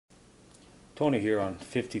Tony here on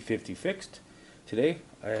 50/50 Fixed. Today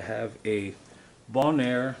I have a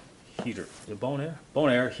Bionaire heater. The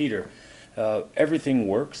Bionaire heater. Everything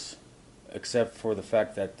works except for the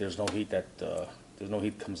fact that there's no heat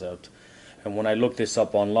comes out. And when I looked this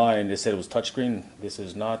up online, they said it was touchscreen. This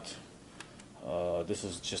is not. This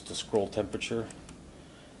is just a scroll temperature.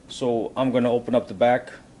 So I'm going to open up the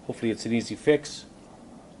back. Hopefully it's an easy fix.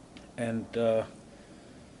 And I'm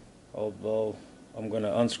going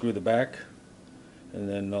to unscrew the back, and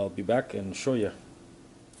then I'll be back and show you.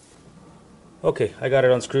 Okay, I got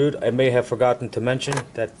it unscrewed. I may have forgotten to mention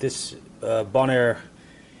that this Bionaire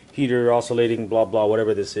heater oscillating blah blah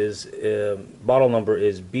whatever this is, bottle number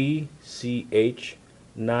is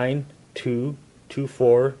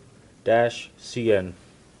BCH9224-CN.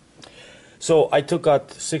 So I took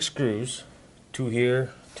out 6 screws, 2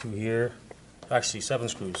 here, 2 here, actually 7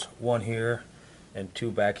 screws, 1 here and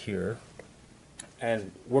 2 back here.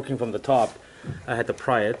 And working from the top, I had to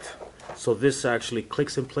pry it. So this actually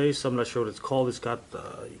clicks in place. I'm not sure what it's called. It's got,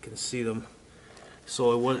 you can see them.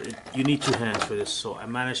 So you need 2 hands for this. So I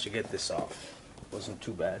managed to get this off. It wasn't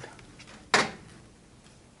too bad.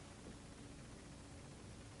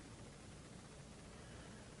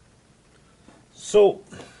 So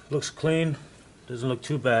looks clean. Doesn't look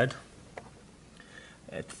too bad.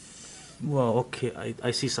 Well, okay.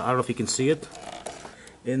 I see. So I don't know if you can see it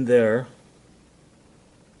in there.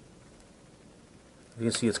 You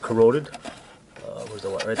can see it's corroded. Where's the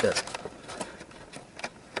wire? Right there.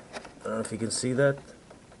 I don't know if you can see that.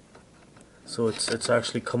 So it's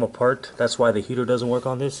actually come apart. That's why the heater doesn't work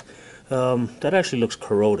on this. That actually looks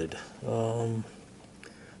corroded.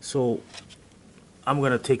 So I'm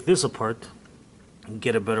going to take this apart and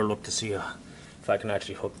get a better look to see if I can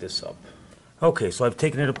actually hook this up. Okay, so I've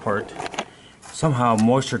taken it apart. Somehow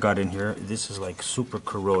moisture got in here. This is like super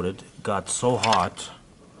corroded. It got so hot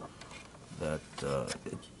that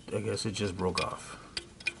I guess it just broke off.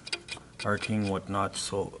 Arcing, whatnot.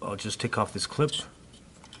 So I'll just take off this clip,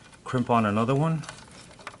 crimp on another one.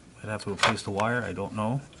 I'd have to replace the wire, I don't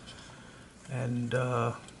know. And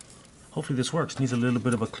hopefully this works. Needs a little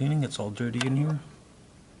bit of a cleaning. It's all dirty in here.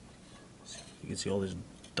 You can see all this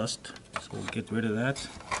dust, so we'll get rid of that.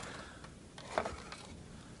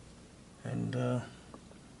 And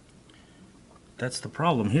that's the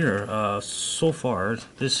problem here. So far,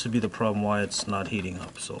 this should be the problem why it's not heating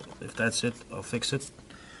up. So if that's it, I'll fix it.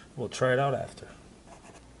 We'll try it out after.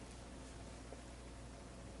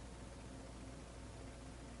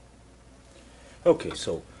 Okay,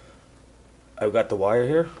 so I've got the wire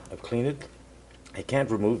here. I've cleaned it. I can't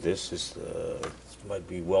remove this. This might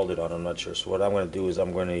be welded on, I'm not sure. So what I'm going to do is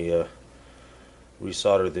I'm going to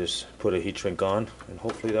resolder this, put a heat shrink on, and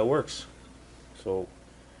hopefully that works. So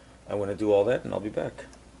I'm going to do all that and I'll be back.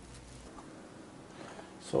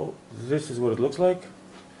 So this is what it looks like.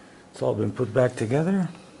 It's all been put back together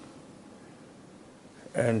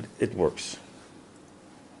and it works.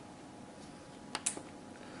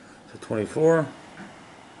 So 24.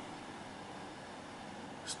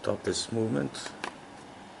 Stop this movement.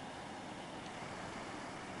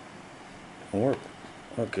 It'll work.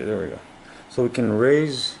 Okay, there we go. So we can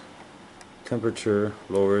raise temperature,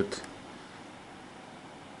 lower it.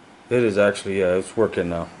 It is actually, yeah, it's working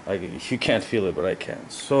now. You can't feel it, but I can.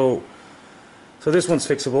 So this one's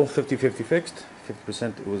fixable, 50/50 fixed.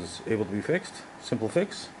 50% it was able to be fixed. Simple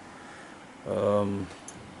fix.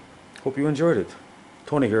 Hope you enjoyed it.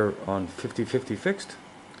 Tony here on 50/50 Fixed.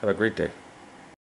 Have a great day.